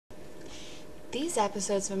These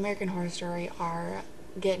episodes of American Horror Story are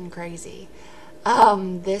getting crazy.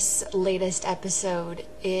 This latest episode,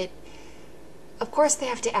 of course they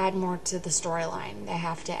have to add more to the storyline. They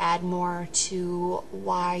have to add more to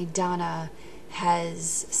why Donna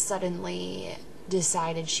has suddenly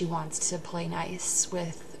decided she wants to play nice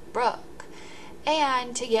with Brooke.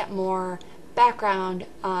 And to get more background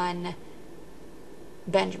on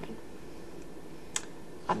Benjamin.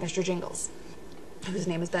 Mr. Jingles, whose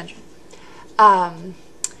name is Benjamin.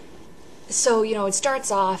 So, it starts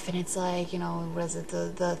off and it's like, what is it,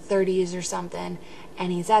 the 30s or something,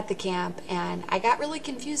 and he's at the camp, and I got really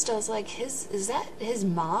confused. I was like, is that his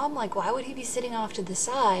mom? Like, why would he be sitting off to the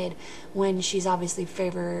side when she's obviously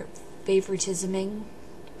favoring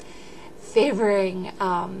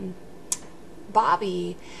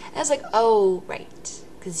Bobby? And I was like, oh, right,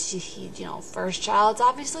 because he first child's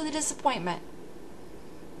obviously the disappointment.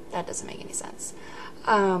 That doesn't make any sense.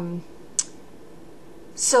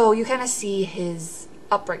 So you kind of see his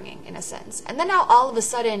upbringing in a sense. And then now all of a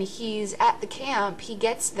sudden he's at the camp, he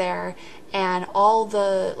gets there, and all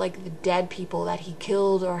the dead people that he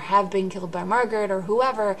killed or have been killed by Margaret or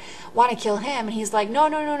whoever want to kill him, and he's like,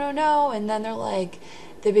 no, and then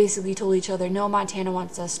they basically told each other, no, Montana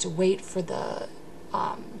wants us to wait for the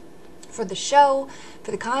show,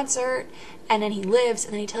 for the concert, and then he lives,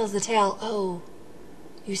 and then he tells the tale, oh,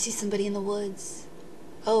 you see somebody in the woods?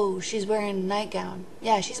 Oh, she's wearing a nightgown.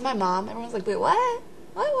 Yeah, she's my mom. Everyone's like, wait, what?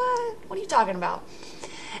 What? What are you talking about?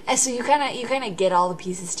 And so you kind of get all the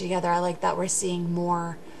pieces together. I like that we're seeing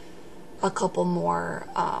a couple more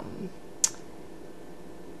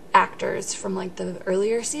actors from the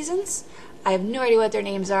earlier seasons. I have no idea what their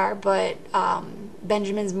names are, but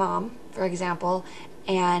Benjamin's mom, for example,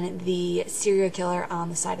 and the serial killer on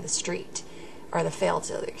the side of the street, or the failed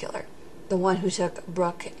serial killer, the one who took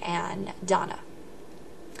Brooke and Donna.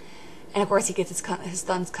 And of course he gets his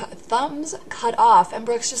thumbs cut off, and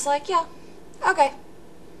Brooke's just like, yeah, okay.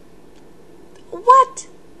 What?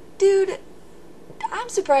 Dude, I'm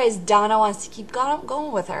surprised Donna wants to keep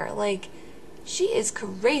going with her. She is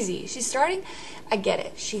crazy. She's starting, I get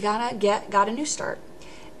it. She got a new start.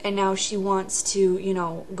 And now she wants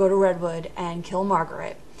to, go to Redwood and kill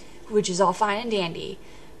Margaret, which is all fine and dandy.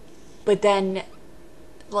 But then,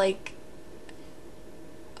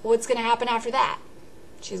 what's going to happen after that?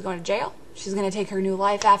 She's going to jail? She's going to take her new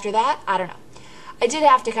life after that? I don't know. I did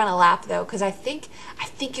have to kind of laugh, though, because I think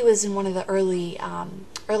it was in one of the early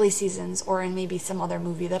seasons, or in maybe some other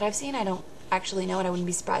movie that I've seen. I don't actually know, and I wouldn't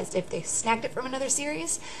be surprised if they snagged it from another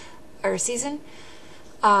series or season.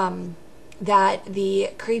 That the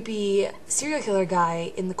creepy serial killer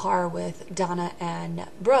guy in the car with Donna and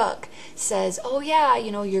Brooke says, oh yeah,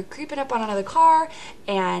 you're creeping up on another car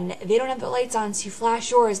and they don't have the lights on, so you flash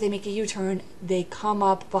yours, they make a U-turn, they come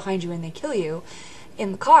up behind you and they kill you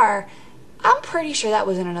in the car. I'm pretty sure that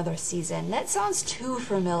was in another season. That sounds too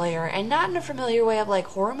familiar, and not in a familiar way of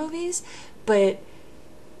horror movies, but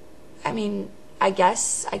I mean, I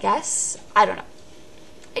guess, I don't know.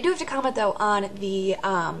 I do have to comment, though, on the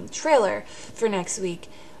trailer for next week.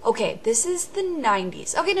 Okay, this is the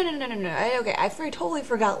 90s. Okay, no. Okay, I totally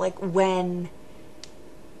forgot, when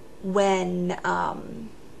the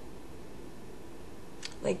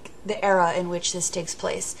era in which this takes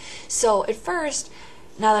place. So, at first,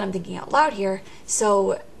 now that I'm thinking out loud here,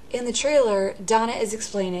 so in the trailer, Donna is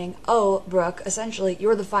explaining, oh, Brooke, essentially,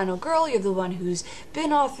 you're the final girl, you're the one who's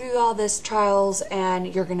been all through all this trials,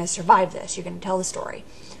 and you're going to survive this, you're going to tell the story.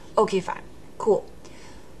 Okay, fine. Cool.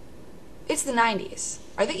 It's the 90s.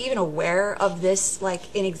 Are they even aware of this,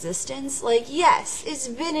 in existence? Yes, it's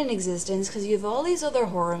been in existence, because you have all these other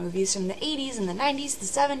horror movies from the 80s and the 90s, the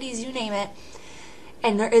 70s, you name it,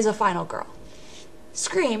 and there is a final girl.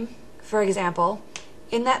 Scream, for example,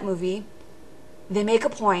 in that movie, they make a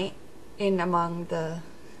point, among the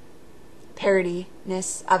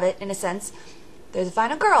parodiness of it, in a sense, there's a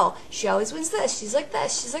final girl. She always wins this. She's like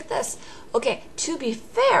this. She's like this. Okay, to be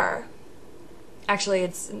fair, actually,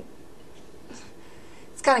 it's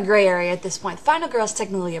kind of gray area at this point. The final girl is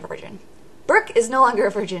technically a virgin. Brooke is no longer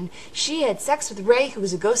a virgin. She had sex with Ray, who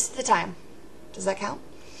was a ghost at the time. Does that count?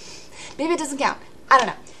 Maybe it doesn't count. I don't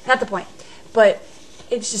know. Not the point. But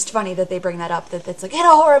it's just funny that they bring that up, that it's in a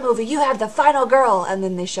horror movie, you have the final girl, and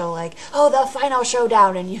then they show, oh, the final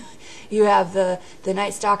showdown, and you have the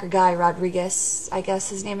Night Stalker guy, Rodriguez, I guess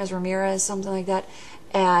his name is Ramirez, something like that,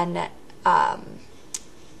 and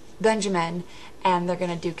Benjamin, and they're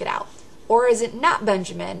going to duke it out. Or is it not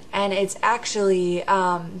Benjamin, and it's actually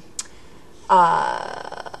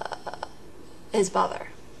his mother?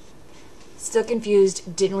 Still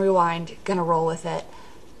confused, didn't rewind, gonna roll with it.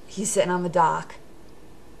 He's sitting on the dock.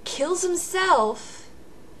 kills himself,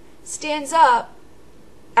 stands up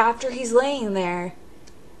after he's laying there.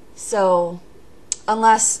 So,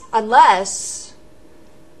 unless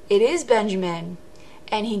it is Benjamin,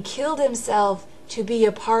 and he killed himself to be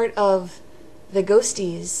a part of the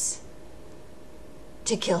ghosties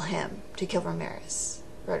to kill him, to kill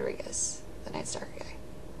Rodriguez, the Night Stalker guy.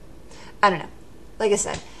 I don't know. Like I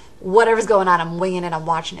said, whatever's going on, I'm winging it, I'm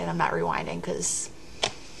watching it, I'm not rewinding, because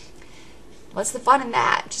what's the fun in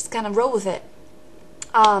that? Just kind of roll with it.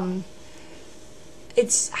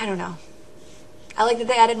 It's, I don't know. I like that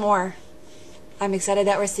they added more. I'm excited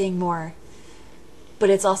that we're seeing more. But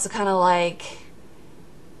it's also kind of like,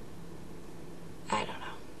 I don't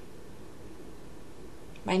know.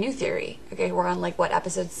 My new theory. Okay, we're on like, what,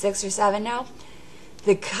 episode 6 or 7 now?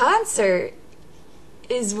 The concert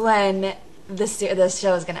is when the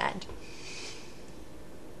show is going to end.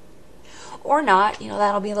 Or not. You know,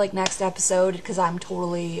 that'll be like next episode, because I'm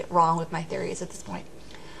totally wrong with my theories at this point.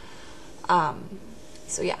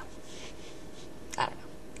 So yeah. I don't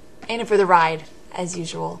know. In it for the ride, as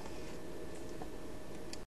usual.